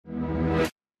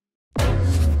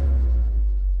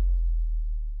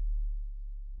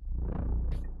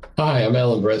Hi, I'm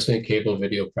Alan Bresnick, Cable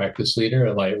Video Practice Leader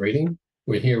at Light Reading.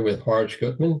 We're here with Harj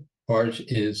Gutman. Harj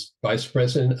is Vice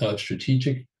President of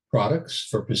Strategic Products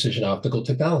for Precision Optical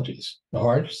Technologies.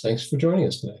 Harj, thanks for joining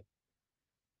us today.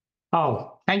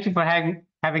 Oh, thank you for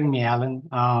having me, Alan.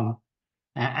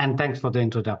 And thanks for the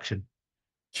introduction.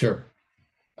 Sure.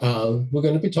 We're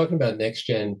going to be talking about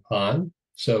next-gen PON.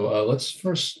 So let's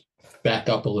first back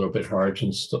up a little bit, Harj,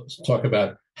 and talk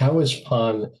about how is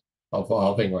PON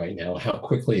evolving right now? How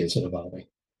quickly is it evolving?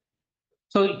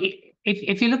 So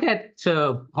if you look at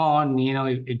PON,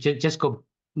 just go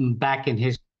back in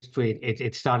history,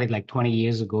 it started like 20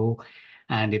 years ago,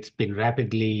 and it's been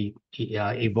rapidly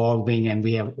evolving, and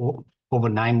we have over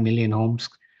 9 million homes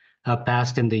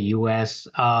passed in the US.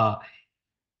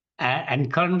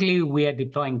 And currently we are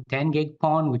deploying 10 gig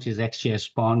PON, which is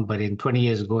XGS PON, but in 20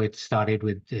 years ago, it started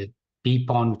with the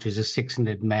PON, which is a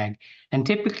 600 meg. And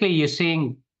typically you're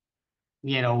seeing,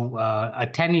 a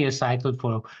 10-year cycle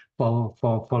for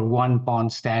one PON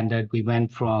standard. We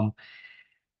went from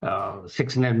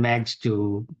 600 megs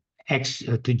to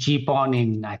GPON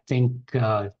in, I think,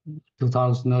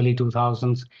 2000, early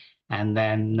 2000s, and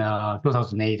then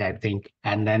 2008, I think.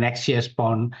 And then XGS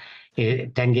PON,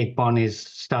 10 gig PON is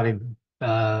started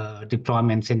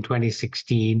deployments in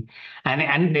 2016,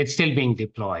 and it's still being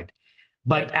deployed.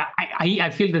 But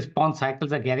I feel the PON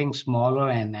cycles are getting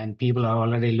smaller, and people are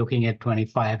already looking at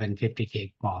 25 and 50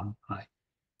 gig PON, right?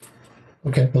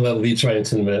 Okay, well, that leads right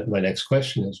into my next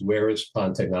question is where is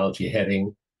PON technology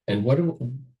heading? And what do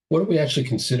we actually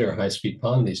consider high-speed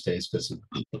PON these days? Because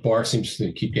the bar seems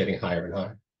to keep getting higher and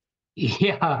higher.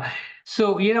 Yeah.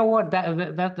 So you know what?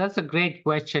 That's a great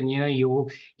question.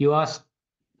 You ask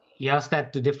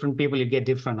that to different people, you get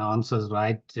different answers,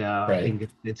 right? I Right. think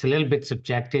it's a little bit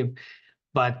subjective,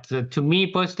 but to me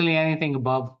personally, anything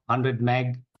above 100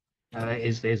 meg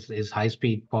is high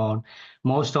speed PON.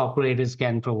 Most operators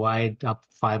can provide up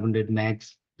 500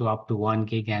 megs to up to 1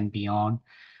 gig and beyond.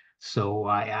 So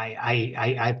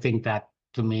I think that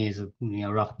to me is a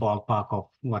rough ballpark of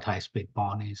what high speed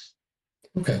PON is.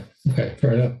 Okay. Okay.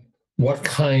 Fair enough. What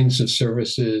kinds of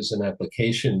services and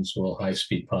applications will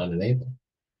high-speed PON enable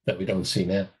that we don't see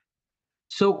now?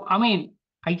 So, I mean,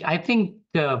 I think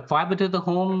fiber to the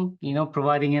home,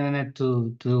 providing internet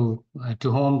to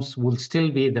homes will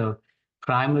still be the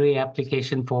primary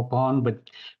application for PON, but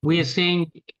we are seeing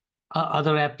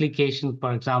other applications,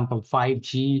 for example,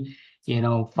 5G,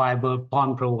 fiber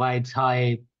PON provides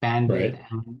high bandwidth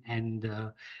Right. and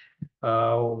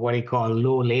what do you call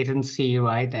low latency,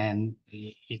 right? And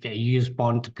you can use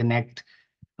PON to connect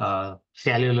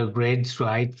cellular grids,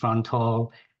 right? Front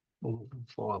haul,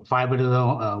 for fiber to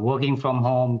the working from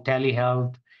home,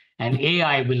 telehealth, and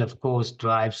AI will, of course,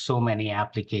 drive so many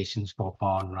applications for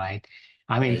PON, right?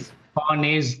 I mean, Right. PON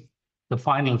is the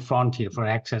final frontier for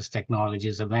access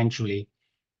technologies. Eventually,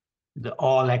 the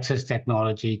all access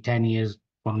technology 10 years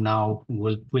from now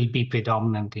will be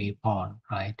predominantly PON,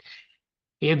 right?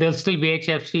 Yeah, there'll still be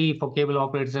HFC for cable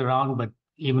operators around, but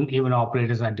even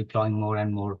operators are deploying more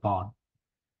and more PON.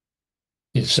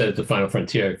 You said the final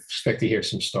frontier. I expect to hear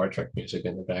some Star Trek music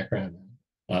in the background.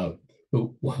 Uh,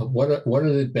 what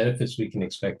are the benefits we can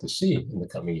expect to see in the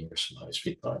coming years from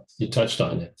high-speed PON? You touched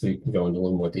on it, so you can go into a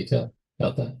little more detail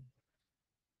about that.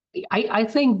 I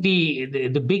think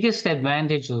the biggest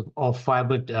advantage of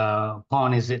fiber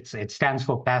PON is it stands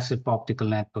for passive optical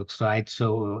networks, right?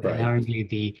 So Right.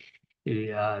 inherently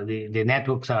the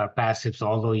networks are passive,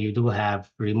 although you do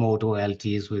have remote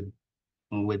OLTs with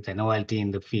an OLT in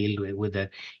the field with an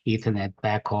Ethernet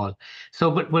backhaul.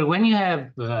 So, but when you have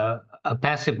a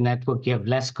passive network, you have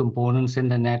less components in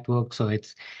the network, so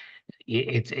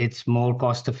it's more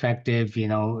cost effective,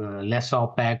 less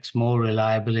OpEx, more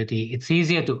reliability. It's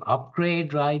easier to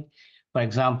upgrade, right? For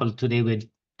example, today we're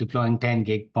deploying 10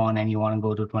 gig PON and you want to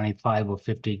go to 25 or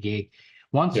 50 gig.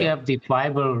 Once you Yeah. have the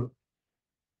fiber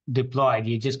deployed,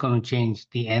 you're just going to change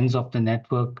the ends of the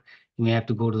network. You may have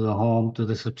to go to the home, to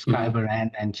the Mhm. subscriber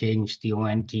end and change the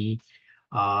ONT.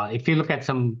 If you look at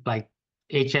some like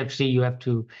HFC, you have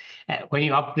to, when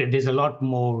you upgrade, there's a lot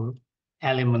more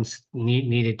elements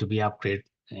needed to be upgraded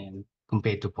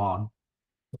compared to PON.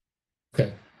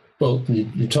 Okay. Well,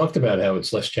 you talked about how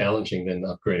it's less challenging than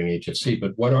upgrading HFC,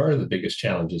 but what are the biggest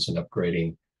challenges in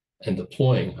upgrading and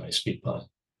deploying high-speed PON?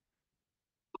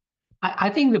 I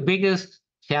think the biggest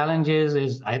challenges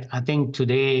is I think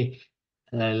today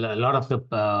a lot of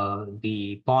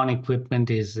the PON equipment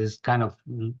is kind of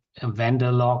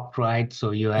vendor locked, right?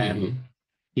 So you have Hmm.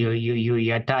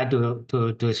 you're tied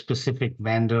to a specific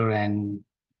vendor, and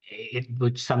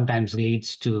which sometimes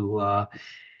leads to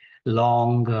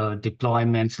long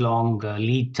deployments, long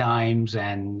lead times,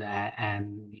 and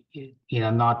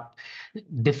not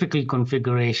difficult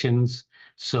configurations.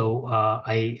 So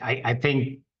I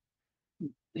think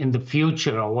in the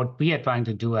future, or what we are trying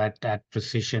to do at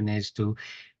Precision is to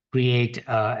create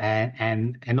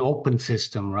an open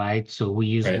system, right? So we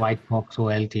use Right. white box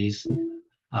OLTs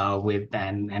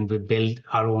and we build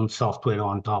our own software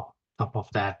on top of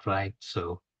that, right?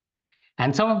 So,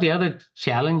 and some of the other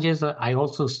challenges I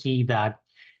also see that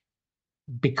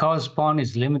because PON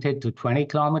is limited to 20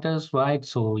 kilometers, right?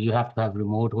 So you have to have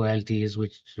remote OLTs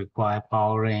which require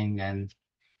powering and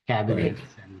Right. cabinets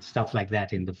and stuff like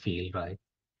that in the field, right?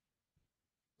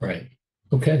 Right.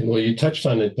 Okay. Well, you touched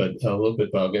on it, but a little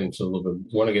bit, but I'll get into a little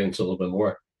bit, want to get into a little bit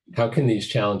more. How can these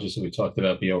challenges that we talked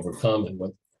about be overcome, and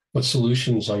what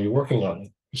solutions are you working on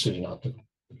in Precision Optical?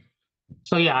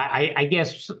 So yeah, I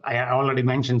guess I already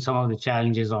mentioned some of the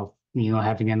challenges of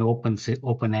having an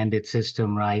open-ended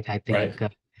system, right? I Right.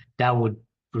 think that would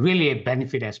really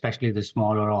benefit, especially the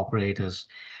smaller operators.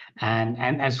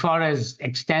 And as far as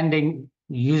extending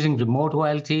using remote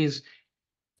OLTs,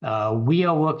 we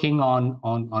are working on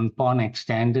PON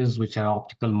extenders, which are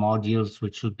optical modules,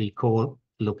 which should be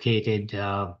co-located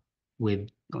with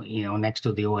next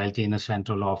to the OLT in a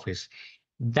central office.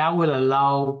 That will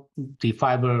allow the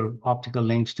fiber optical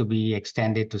links to be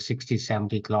extended to 60,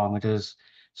 70 kilometers.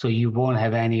 So you won't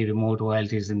have any remote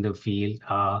OLTs in the field.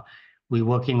 We're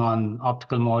working on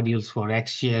optical modules for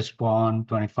XGS PON,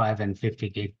 25 and 50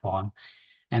 gig PON.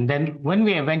 And then when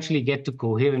we eventually get to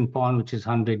coherent PON, which is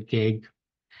 100 gig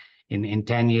in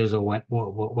 10 years or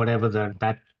whatever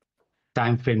that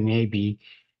time frame may be,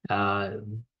 uh,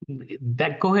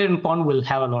 that coherent PON will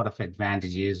have a lot of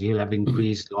advantages. You'll have Mhm.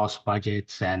 increased loss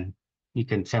budgets and you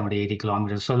can 70, 80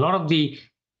 kilometers. So a lot of the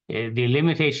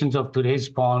limitations of today's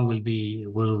PON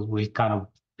will kind of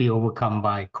be overcome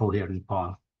by coherent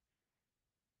PON.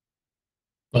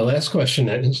 My last question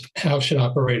then is, how should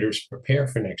operators prepare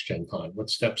for next gen PON? What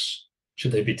steps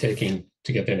should they be taking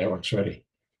to get their networks ready?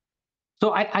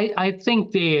 So I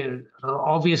think they're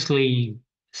obviously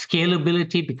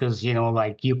scalability because,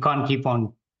 like you can't keep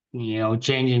on,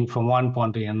 changing from one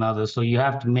point to another. So you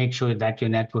have to make sure that your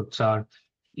networks are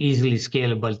easily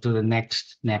scalable to the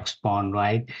next point,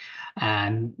 right?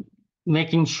 And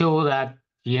making sure that,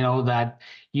 that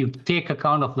you take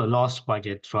account of the loss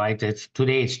budget, right?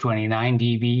 Today it's 29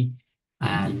 dB.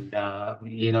 Mhm. And,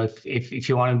 if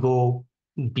you want to go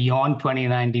beyond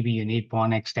 29 dB, you need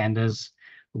PON extenders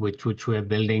which we're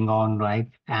building on, right?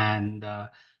 And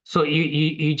so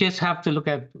you just have to look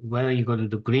at whether you're going to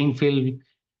do greenfield.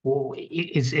 Or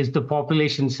is the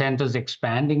population centers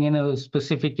expanding in a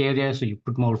specific area, so you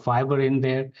put more fiber in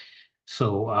there?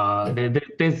 So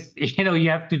there's you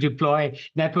have to deploy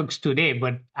networks today,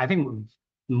 but I think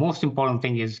the most important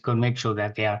thing is to make sure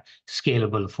that they are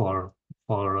scalable for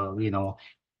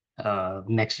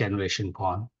next generation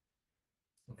PON.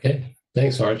 Okay.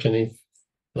 Thanks, Harj. Any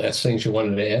last things you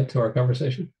wanted to add to our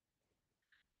conversation?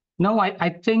 No, I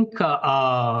think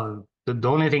the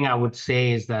only thing I would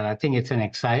say is that I think it's an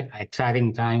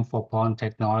exciting time for PON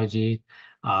technology.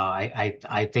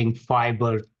 I think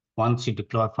fiber, once you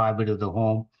deploy fiber to the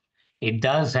home, it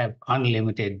does have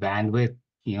unlimited bandwidth.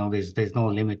 There's no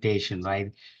limitation,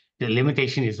 right? The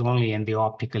limitation is only in the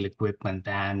optical equipment,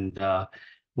 and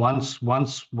once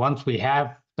we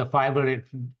have the fiber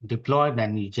deployed,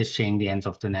 then you just change the ends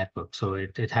of the network. So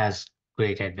it has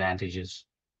great advantages.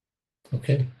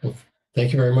 Okay. Well,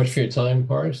 thank you very much for your time,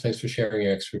 Harj. Thanks for sharing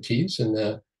your expertise, and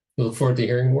we look forward to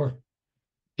hearing more.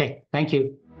 Okay, thank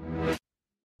you.